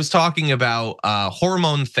Rogan and he was talking about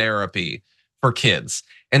hormone therapy for kids?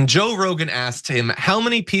 And Joe Rogan asked him, how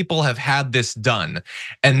many people have had this done?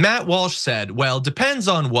 And Matt Walsh said, well, depends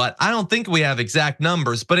on what. I don't think we have exact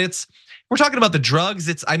numbers, but we're talking about the drugs.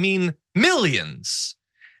 It's millions.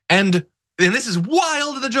 And this is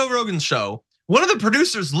wild at the Joe Rogan show. One of the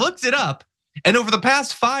producers looked it up, and over the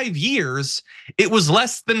past 5 years, it was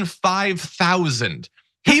less than 5,000.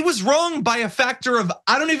 He was wrong by a factor of,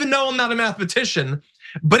 I don't even know, I'm not a mathematician,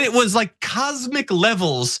 but it was like cosmic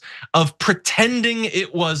levels of pretending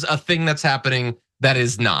it was a thing that's happening that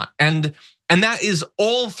is not. And that is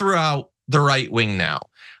all throughout the right wing now.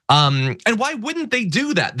 And why wouldn't they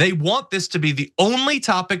do that? They want this to be the only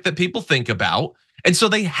topic that people think about. And so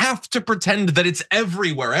they have to pretend that it's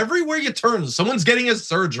everywhere. Everywhere you turn, someone's getting a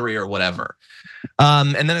surgery or whatever.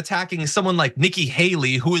 And then attacking someone like Nikki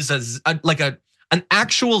Haley, who is an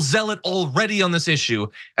actual zealot already on this issue,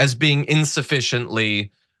 as being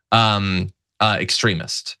insufficiently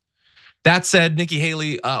extremist. That said, Nikki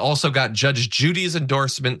Haley also got Judge Judy's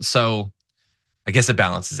endorsement, so I guess it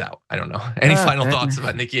balances out. I don't know. Any final thoughts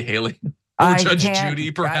about Nikki Haley or Judge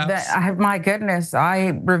Judy, perhaps? My goodness,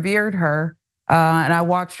 I revered her. And I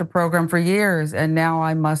watched her program for years, and now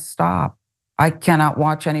I must stop. I cannot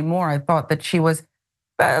watch anymore. I thought that she was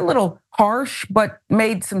a little harsh, but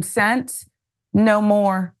made some sense. No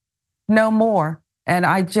more, no more. And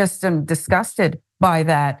I just am disgusted by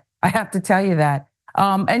that. I have to tell you that.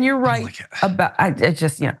 And you're right about,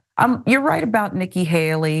 you're right about Nikki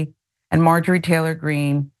Haley and Marjorie Taylor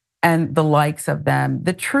Greene and the likes of them.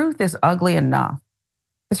 The truth is ugly enough.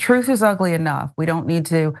 The truth is ugly enough. We don't need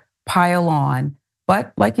to pile on,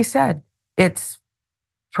 but like you said, it's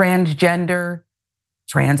transgender,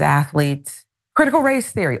 trans athletes, critical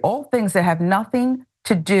race theory, all things that have nothing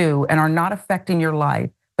to do and are not affecting your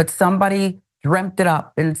life, but somebody dreamt it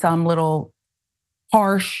up in some little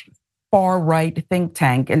harsh, far-right think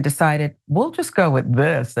tank and decided, we'll just go with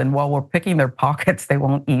this. And while we're picking their pockets, they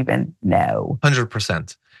won't even know.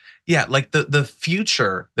 100%. Yeah, like the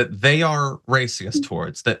future that they are racing us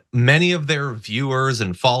towards, that many of their viewers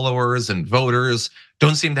and followers and voters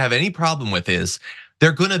don't seem to have any problem with, is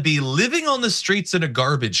they're gonna be living on the streets in a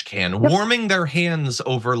garbage can, warming their hands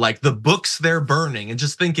over like the books they're burning and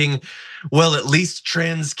just thinking, well, at least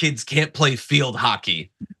trans kids can't play field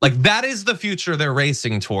hockey. Like that is the future they're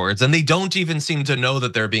racing towards, and they don't even seem to know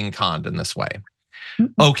that they're being conned in this way.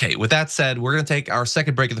 Okay, with that said, we're gonna take our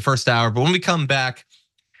second break of the first hour, but when we come back,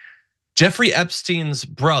 Jeffrey Epstein's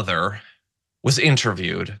brother was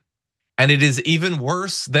interviewed, and it is even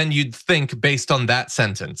worse than you'd think based on that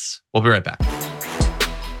sentence. We'll be right back.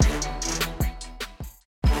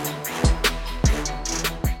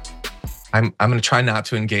 I'm gonna try not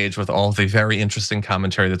to engage with all the very interesting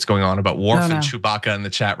commentary that's going on about Worf and Chewbacca in the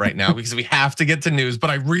chat right now, because we have to get to news, but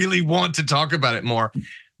I really want to talk about it more.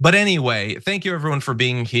 But anyway, thank you everyone for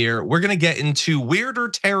being here. We're gonna get into weirder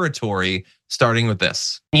territory, starting with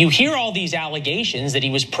this. You hear all these allegations that he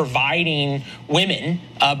was providing women,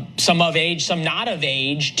 some of age, some not of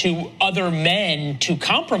age, to other men to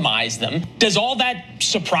compromise them. Does all that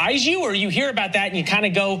surprise you, or you hear about that and you kind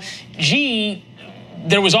of go, gee,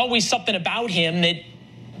 there was always something about him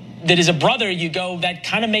that as a brother, you go, that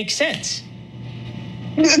kind of makes sense?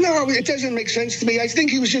 No, it doesn't make sense to me. I think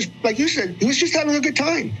he was just, like you said, he was just having a good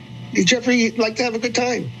time. Jeffrey liked to have a good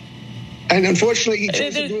time. And unfortunately,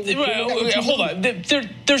 hold on.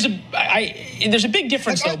 There's a big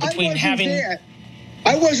difference though between having.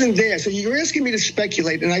 I wasn't there, so you're asking me to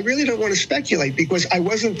speculate, and I really don't want to speculate because I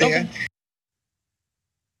wasn't there. Okay.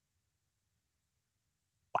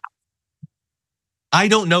 I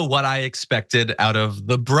don't know what I expected out of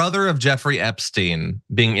the brother of Jeffrey Epstein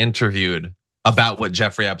being interviewed about what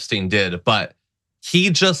Jeffrey Epstein did, but he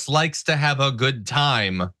just likes to have a good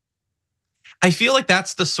time. I feel like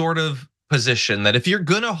that's the sort of position that if you're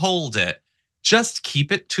gonna hold it, just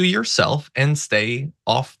keep it to yourself and stay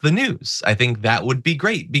off the news. I think that would be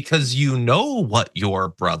great because you know what your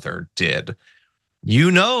brother did.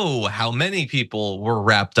 You know how many people were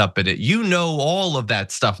wrapped up in it. You know all of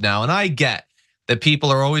that stuff now. And I get that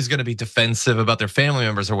people are always gonna be defensive about their family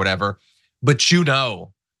members or whatever, but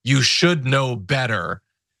you should know better.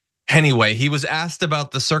 Anyway, he was asked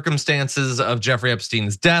about the circumstances of Jeffrey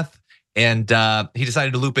Epstein's death, and he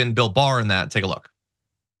decided to loop in Bill Barr in that. Take a look.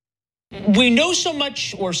 We know so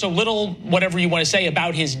much or so little, whatever you want to say,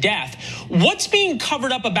 about his death. What's being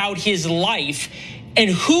covered up about his life, and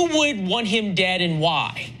who would want him dead and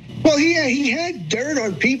why? Well, he had dirt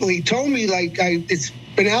on people. He told me, it's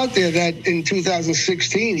been out there that in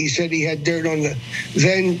 2016, he said he had dirt on the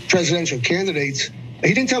then presidential candidates.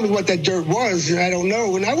 He didn't tell me what that dirt was, and I don't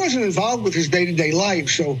know. And I wasn't involved with his day-to-day life,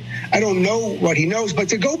 so I don't know what he knows. But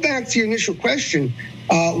to go back to your initial question,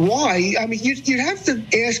 why? I mean, you'd have to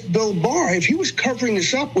ask Bill Barr if he was covering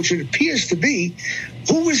this up, which it appears to be.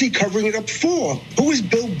 Who was he covering it up for? Who was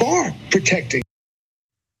Bill Barr protecting?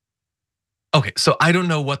 Okay, so I don't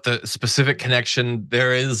know what the specific connection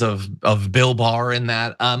there is of Bill Barr in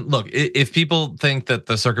that. Look, if people think that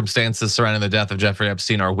the circumstances surrounding the death of Jeffrey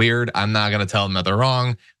Epstein are weird, I'm not gonna tell them that they're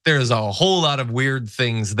wrong. There's a whole lot of weird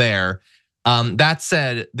things there. That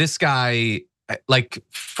said, this guy, like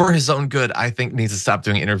for his own good, I think needs to stop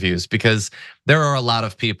doing interviews because there are a lot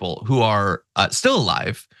of people who are still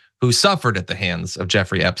alive who suffered at the hands of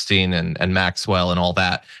Jeffrey Epstein and Maxwell and all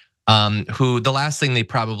that. Who the last thing they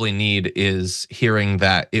probably need is hearing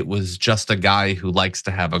that it was just a guy who likes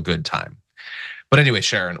to have a good time. But anyway,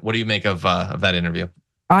 Sharon, what do you make of that interview?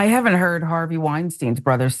 I haven't heard Harvey Weinstein's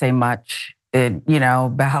brother say much,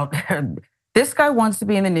 about this guy wants to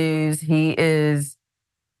be in the news. He is,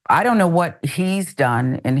 I don't know what he's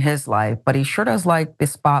done in his life, but he sure does like the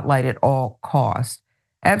spotlight at all costs.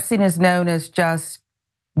 Epstein is known as just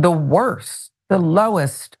the worst, the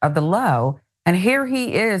lowest of the low. And here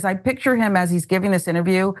he is. I picture him as he's giving this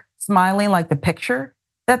interview, smiling like the picture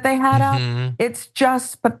that they had up. It's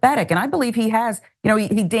just pathetic. And I believe he has,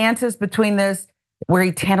 he dances between this where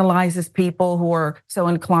he tantalizes people who are so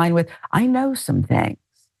inclined with, I know some things.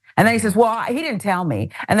 And then he says, well, he didn't tell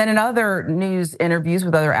me. And then in other news interviews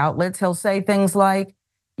with other outlets, he'll say things like,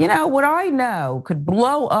 what I know could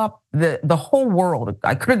blow up the whole world.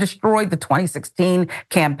 I could have destroyed the 2016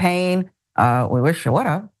 campaign. We wish you would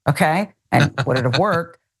have, okay? And would it have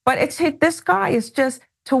worked? But this guy is just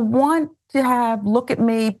to want to have look at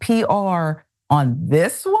me PR on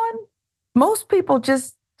this one. Most people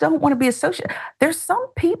just don't want to be associated. There's some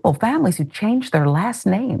people, families who change their last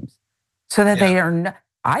names so that they are.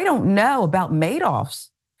 I don't know about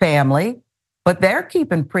Madoff's family, but they're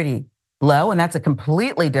keeping pretty low, and that's a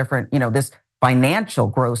completely different, this financial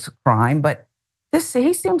gross crime. But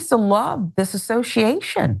he seems to love this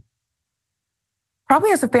association.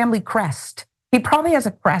 Probably has a family crest. He probably has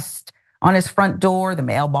a crest on his front door, the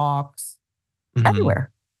mailbox,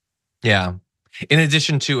 everywhere. Yeah. In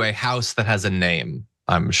addition to a house that has a name,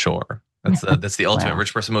 I'm sure. That's the ultimate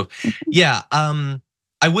rich person move. Yeah.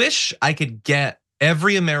 I wish I could get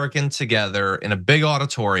every American together in a big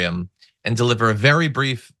auditorium and deliver a very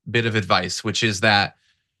brief bit of advice, which is that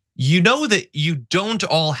that you don't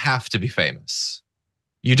all have to be famous.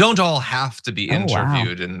 You don't all have to be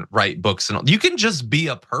interviewed and write books and all. You can just be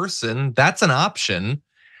a person. That's an option.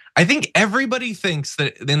 I think everybody thinks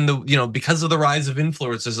that because of the rise of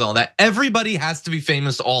influencers and all that, everybody has to be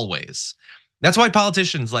famous always. That's why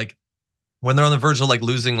politicians, when they're on the verge of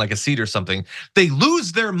losing a seat or something, they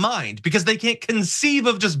lose their mind because they can't conceive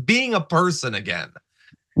of just being a person again.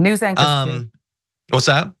 News anchors too. What's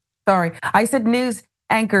that? Sorry, I said news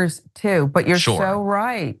anchors too, but you're so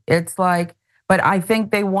right. It's but I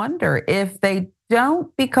think they wonder if they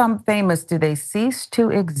don't become famous, do they cease to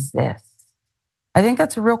exist? I think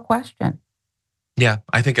that's a real question. Yeah,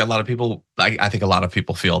 I think a lot of people. I think a lot of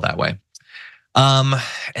people feel that way.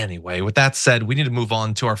 Anyway, with that said, we need to move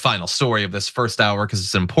on to our final story of this first hour because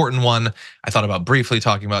it's an important one. I thought about briefly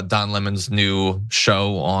talking about Don Lemon's new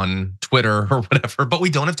show on Twitter or whatever, but we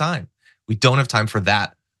don't have time. We don't have time for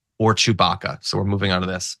that or Chewbacca. So we're moving on to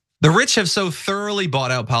this. The rich have so thoroughly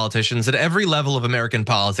bought out politicians at every level of American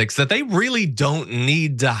politics that they really don't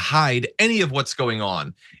need to hide any of what's going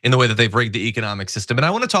on in the way that they've rigged the economic system. And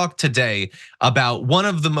I want to talk today about one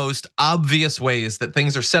of the most obvious ways that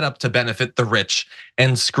things are set up to benefit the rich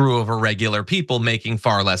and screw over regular people making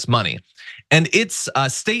far less money. And it's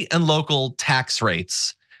state and local tax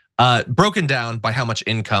rates broken down by how much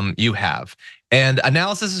income you have. And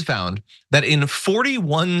analysis has found that in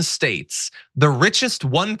 41 states, the richest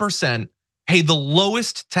 1% pay the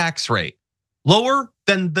lowest tax rate, lower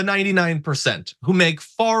than the 99% who make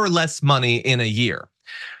far less money in a year.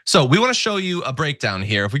 So we want to show you a breakdown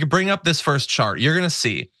here. If we could bring up this first chart, you're going to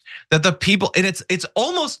see that the people, and it's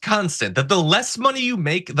almost constant, that the less money you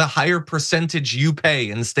make, the higher percentage you pay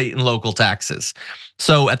in state and local taxes.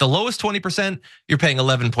 So at the lowest 20%, you're paying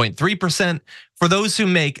 11.3%. For those who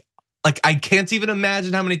make, like, I can't even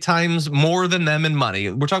imagine how many times more than them in money.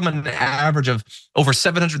 We're talking about an average of over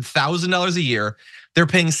 $700,000 a year. They're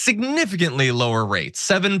paying significantly lower rates,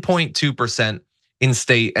 7.2% in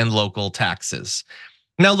state and local taxes.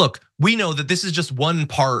 Now, look, we know that this is just one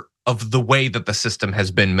part of the way that the system has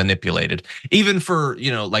been manipulated. Even for,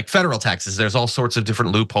 like federal taxes, there's all sorts of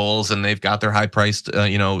different loopholes, and they've got their high-priced,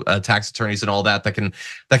 tax attorneys and all that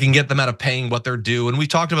can get them out of paying what they're due. And we've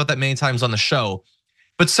talked about that many times on the show.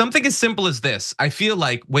 But something as simple as this, I feel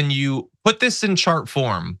like when you put this in chart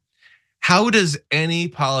form, how does any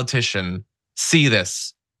politician see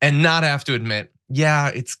this and not have to admit, yeah,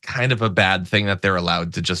 it's kind of a bad thing that they're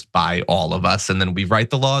allowed to just buy all of us and then we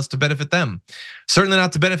write the laws to benefit them? Certainly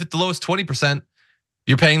not to benefit the lowest 20%.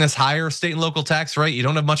 You're paying this higher state and local tax rate. You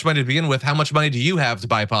don't have much money to begin with. How much money do you have to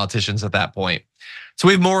buy politicians at that point? So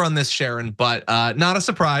we have more on this, Sharon, but not a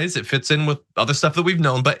surprise. It fits in with other stuff that we've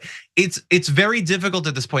known, but it's very difficult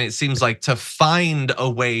at this point, it seems like, to find a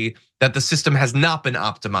way that the system has not been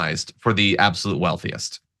optimized for the absolute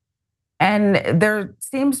wealthiest. And there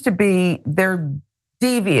seems to be, they're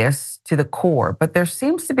devious to the core, but there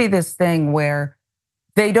seems to be this thing where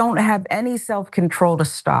they don't have any self-control to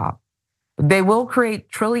stop. They will create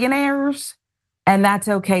trillionaires, and that's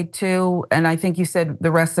okay too. And I think you said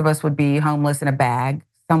the rest of us would be homeless in a bag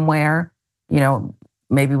somewhere.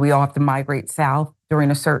 Maybe we all have to migrate south during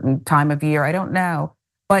a certain time of year. I don't know.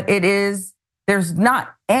 But there's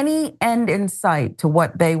not any end in sight to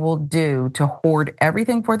what they will do to hoard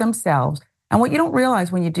everything for themselves. And what you don't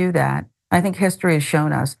realize when you do that, I think history has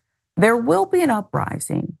shown us, there will be an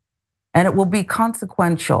uprising and it will be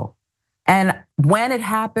consequential. And when it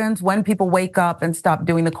happens, when people wake up and stop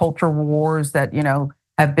doing the culture wars that,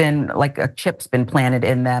 have been like a chip's been planted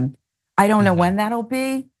in them, I don't know when that'll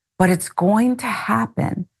be, but it's going to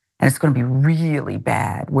happen. And it's going to be really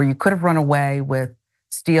bad, where you could have run away with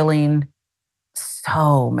stealing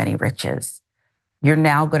so many riches. You're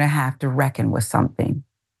now going to have to reckon with something,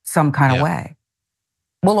 some kind of way.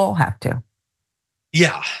 We'll all have to.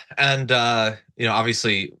 Yeah, and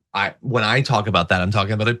obviously, when I talk about that, I'm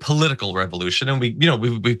talking about a political revolution, and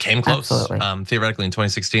we came close, theoretically in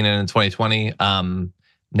 2016 and in 2020.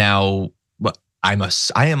 Now,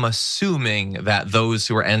 I am assuming that those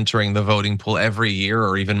who are entering the voting pool every year,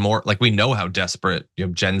 or even more, like, we know how desperate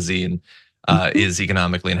Gen Z and is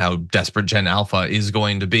economically, and how desperate Gen Alpha is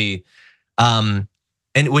going to be.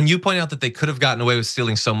 And when you point out that they could have gotten away with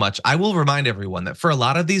stealing so much, I will remind everyone that for a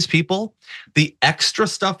lot of these people, the extra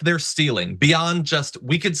stuff they're stealing, beyond just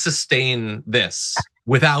we could sustain this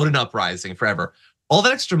without an uprising forever, all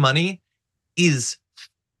that extra money it's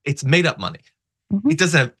made up money. It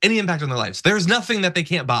doesn't have any impact on their lives. There's nothing that they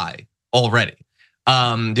can't buy already.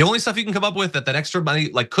 The only stuff you can come up with that extra money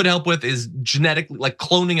could help with is genetically, like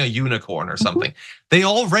cloning a unicorn or something. They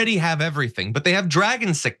already have everything, but they have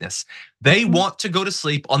dragon sickness. They want to go to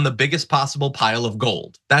sleep on the biggest possible pile of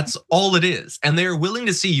gold. That's all it is. And they're willing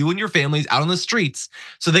to see you and your families out on the streets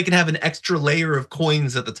so they can have an extra layer of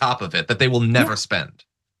coins at the top of it that they will never spend.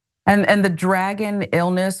 And the dragon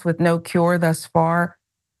illness with no cure thus far,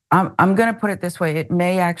 I'm going to put it this way. It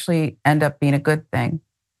may actually end up being a good thing.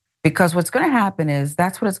 Because what's going to happen is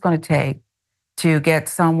that's what it's going to take to get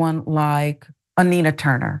someone like a Nina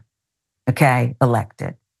Turner,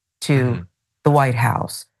 elected to the White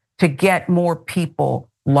House, to get more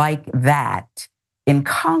people like that in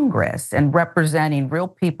Congress and representing real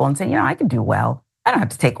people and saying, I can do well. I don't have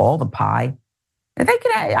to take all the pie.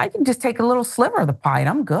 I can just take a little sliver of the pie and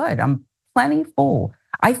I'm good. I'm plenty full.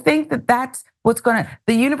 I think that's what's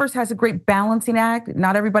the universe has a great balancing act.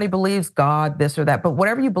 Not everybody believes God, this or that, but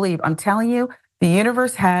whatever you believe, I'm telling you, the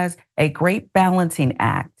universe has a great balancing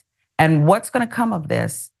act. And what's going to come of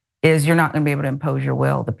this is you're not going to be able to impose your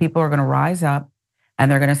will. The people are going to rise up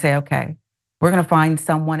and they're going to say, okay, we're going to find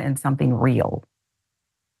someone and something real.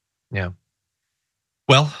 Yeah.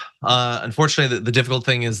 Well, unfortunately, the difficult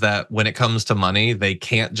thing is that when it comes to money, they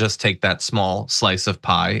can't just take that small slice of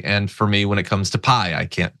pie. And for me, when it comes to pie, I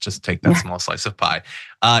can't just take that small slice of pie.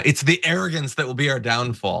 It's the arrogance that will be our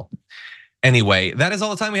downfall. Anyway, that is all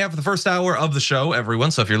the time we have for the first hour of the show,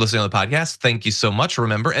 everyone. So if you're listening on the podcast, thank you so much.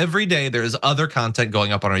 Remember, every day there's other content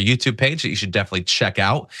going up on our YouTube page that you should definitely check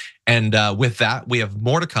out. And with that, we have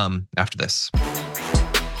more to come after this.